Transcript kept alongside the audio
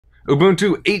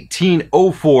Ubuntu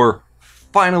 18.04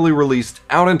 finally released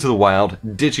out into the wild,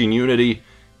 ditching Unity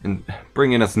and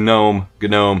bringing us GNOME,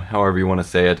 however you want to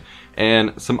say it,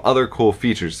 and some other cool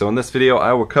features. So in this video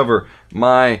I will cover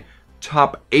my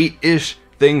top 8-ish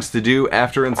things to do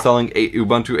after installing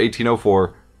Ubuntu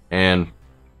 18.04, and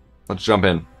let's jump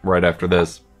in right after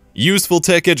this. Useful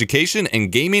tech education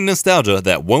and gaming nostalgia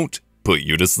that won't put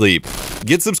you to sleep.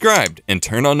 Get subscribed and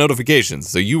turn on notifications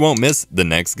so you won't miss the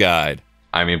next guide.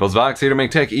 I'm EposVox, here to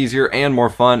make tech easier and more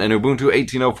fun, and Ubuntu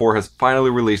 18.04 has finally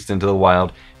released into the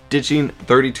wild, ditching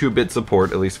 32-bit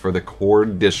support, at least for the core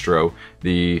distro.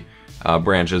 The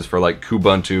branches for like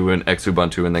Kubuntu and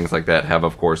Xubuntu and things like that have,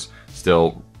 of course,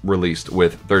 still released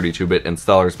with 32-bit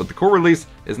installers, but the core release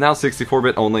is now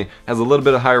 64-bit only, has a little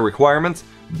bit of higher requirements,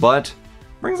 but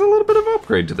brings a little bit of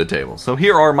upgrade to the table. So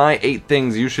here are my 8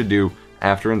 things you should do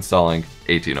after installing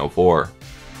 18.04.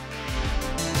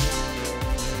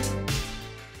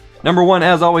 Number 1,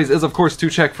 as always, is of course to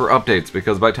check for updates,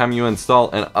 because by the time you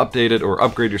install and update it or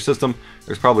upgrade your system,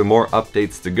 there's probably more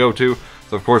updates to go to.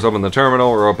 So of course open the terminal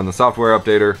or open the software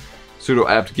updater, sudo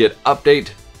apt-get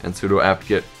update and sudo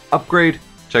apt-get upgrade,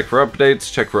 check for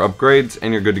updates, check for upgrades,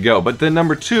 and you're good to go. But then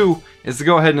number 2 is to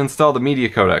go ahead and install the media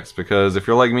codecs, because if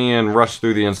you're like me and rush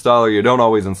through the installer, you don't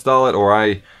always install it, or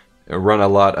I run a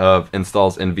lot of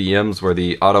installs in VMs where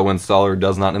the auto installer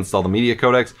does not install the media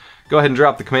codecs. Go ahead and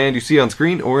drop the command you see on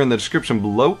screen or in the description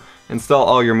below. Install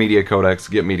all your media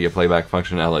codecs, get media playback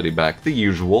functionality back, the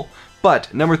usual.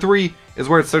 But number 3 is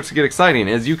where it starts to get exciting,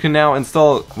 as you can now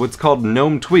install what's called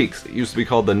GNOME tweaks. It used to be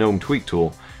called the GNOME tweak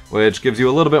tool, which gives you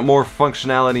a little bit more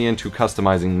functionality into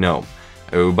customizing GNOME.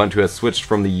 Ubuntu has switched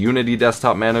from the Unity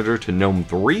desktop manager to GNOME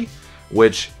 3,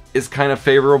 which is kind of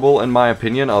favorable in my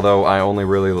opinion, although I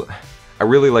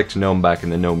really liked GNOME back in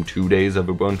the GNOME 2 days of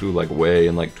Ubuntu, like way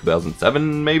in like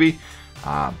 2007 maybe.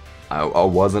 I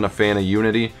wasn't a fan of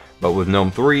Unity, but with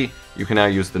GNOME 3 you can now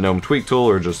use the GNOME tweak tool,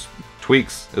 or just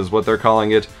tweaks is what they're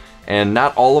calling it. And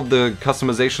not all of the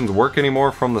customizations work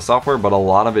anymore from the software, but a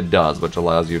lot of it does, which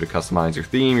allows you to customize your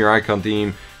theme, your icon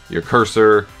theme, your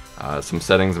cursor, some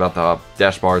settings about the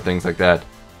dashbar, things like that.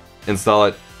 Install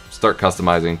it, start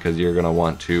customizing, because you're going to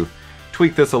want to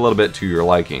tweak this a little bit to your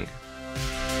liking.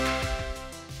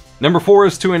 Number 4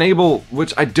 is to enable,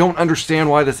 which I don't understand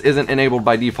why this isn't enabled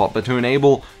by default, but to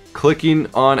enable clicking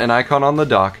on an icon on the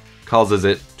dock causes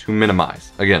it to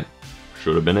minimize. Again,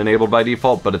 should have been enabled by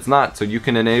default, but it's not, so you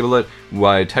can enable it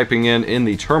by typing in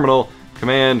the terminal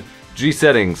command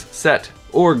gsettings set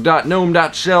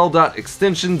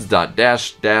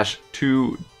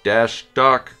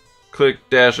org.gnome.shell.extensions.dash-to-dock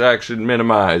click-action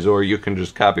minimize, or you can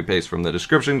just copy paste from the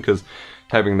description, because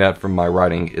typing that from my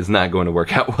writing is not going to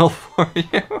work out well for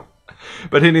you.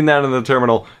 But hitting that in the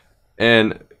terminal,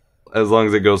 and as long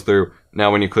as it goes through,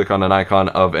 now when you click on an icon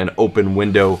of an open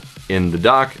window in the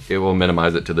dock, it will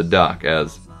minimize it to the dock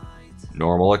as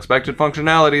normal expected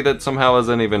functionality that somehow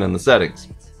isn't even in the settings.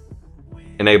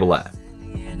 Enable that.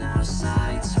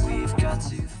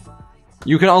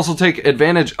 You can also take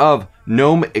advantage of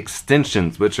Gnome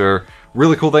Extensions, which are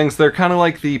really cool things. They're kind of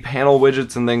like the panel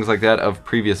widgets and things like that of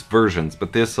previous versions,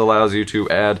 but this allows you to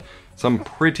add some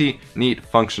pretty neat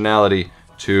functionality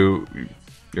to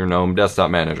your GNOME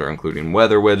desktop manager, including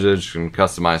weather widgets. You can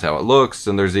customize how it looks,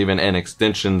 and there's even an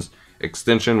extension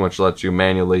which lets you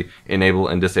manually enable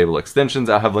and disable extensions.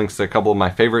 I'll have links to a couple of my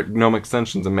favorite GNOME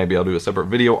extensions, and maybe I'll do a separate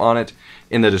video on it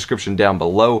in the description down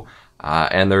below.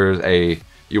 And there's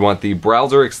you want the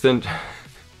browser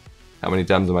how many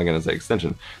times am I going to say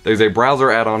extension? There's a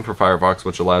browser add-on for Firefox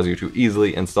which allows you to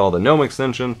easily install the GNOME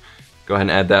extension. Go ahead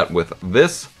and add that with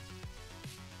this.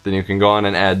 Then you can go on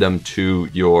and add them to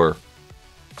your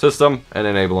system and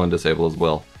enable and disable as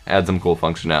well. Add some cool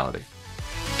functionality.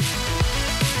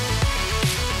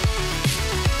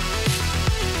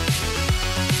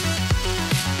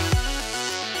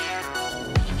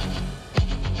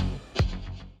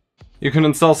 You can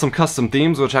install some custom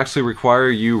themes, which actually require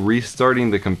you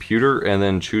restarting the computer and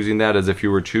then choosing that as if you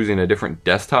were choosing a different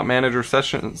desktop manager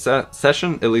session,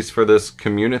 at least for this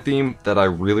Communitheme that I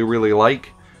really like.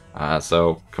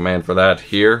 So command for that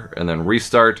here, and then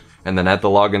restart, and then at the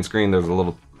login screen there's a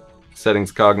little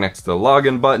settings cog next to the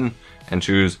login button, and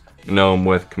choose GNOME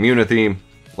with Communitheme.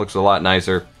 Looks a lot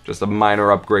nicer, just a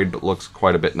minor upgrade, but looks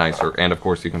quite a bit nicer. And of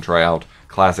course you can try out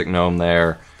classic GNOME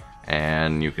there,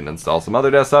 and you can install some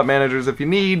other desktop managers if you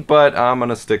need, but I'm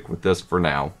gonna stick with this for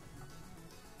now.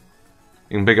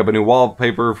 You can pick up a new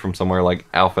wallpaper from somewhere like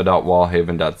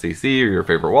alpha.wallhaven.cc or your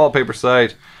favorite wallpaper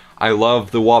site. I love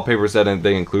the wallpapers that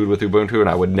they include with Ubuntu, and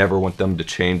I would never want them to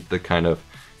change the kind of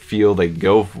feel they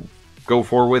go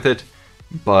for with it.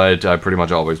 but I pretty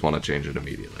much always want to change it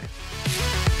immediately.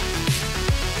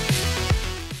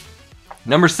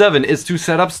 Number 7 is to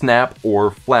set up Snap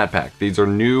or FLATPAK. These are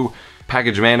new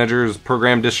package managers,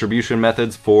 program distribution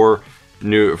methods for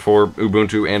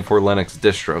Ubuntu and for Linux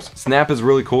distros. Snap is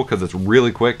really cool because it's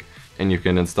really quick and you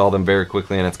can install them very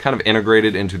quickly, and it's kind of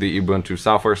integrated into the Ubuntu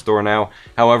software store now.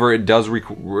 However, it does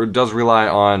rely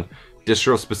on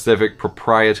distro-specific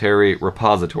proprietary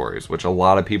repositories, which a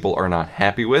lot of people are not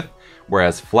happy with,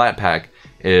 whereas FLATPAK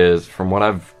is, from what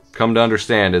I've come to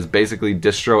understand, is basically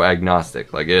distro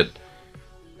agnostic. Like it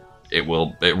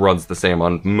runs the same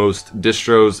on most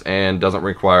distros and doesn't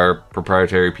require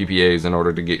proprietary PPAs in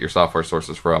order to get your software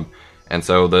sources from. And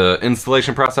so the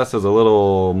installation process is a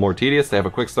little more tedious. They have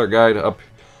a quick start guide up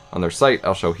on their site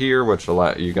I'll show here, which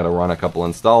you gotta run a couple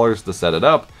installers to set it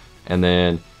up, and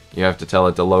then you have to tell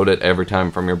it to load it every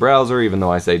time from your browser. Even though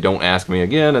I say don't ask me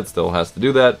again, it still has to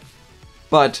do that.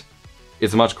 But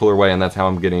it's a much cooler way, and that's how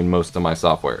I'm getting most of my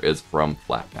software, is from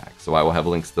FLATPAK. So I will have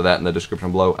links to that in the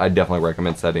description below. I definitely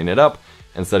recommend setting it up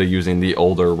instead of using the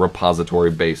older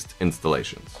repository-based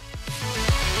installations.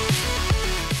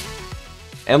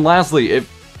 And lastly,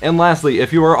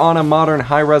 if you are on a modern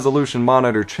high-resolution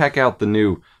monitor, check out the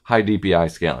new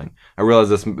HIDPI scaling. I realize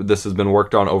this has been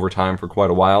worked on over time for quite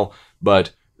a while,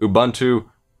 but Ubuntu,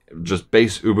 just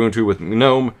base Ubuntu with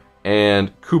GNOME,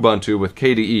 and Kubuntu with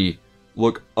KDE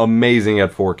look amazing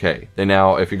at 4K. They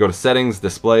now, if you go to settings,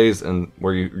 displays, and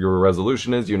where your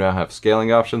resolution is, you now have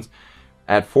scaling options.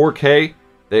 At 4K,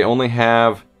 they only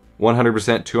have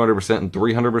 100%, 200%, and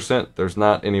 300%. There's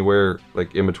not anywhere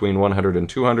like in between 100 and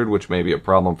 200, which may be a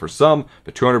problem for some,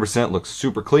 but 200% looks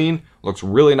super clean, looks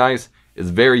really nice,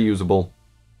 is very usable,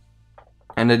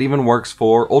 and it even works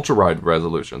for ultra-wide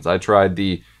resolutions. I tried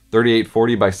the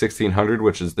 3840 by 1600,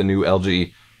 which is the new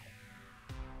LG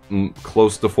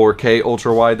close to 4K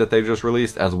ultra wide that they just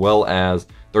released, as well as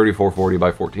 3440 by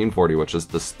 1440, which is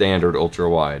the standard ultra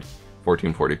wide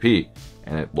 1440p,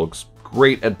 and it looks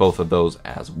great at both of those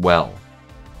as well.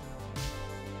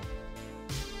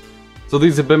 So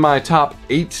these have been my top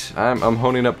 8, I'm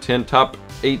honing up 10, top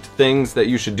 8 things that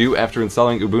you should do after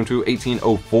installing Ubuntu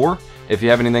 18.04. If you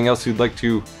have anything else you'd like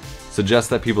to suggest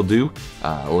that people do,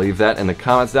 leave that in the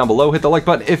comments down below. Hit the like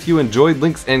button if you enjoyed.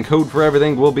 Links and code for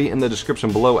everything will be in the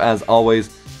description below as always.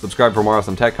 Subscribe for more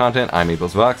awesome tech content. I'm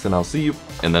EposVox, and I'll see you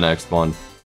in the next one.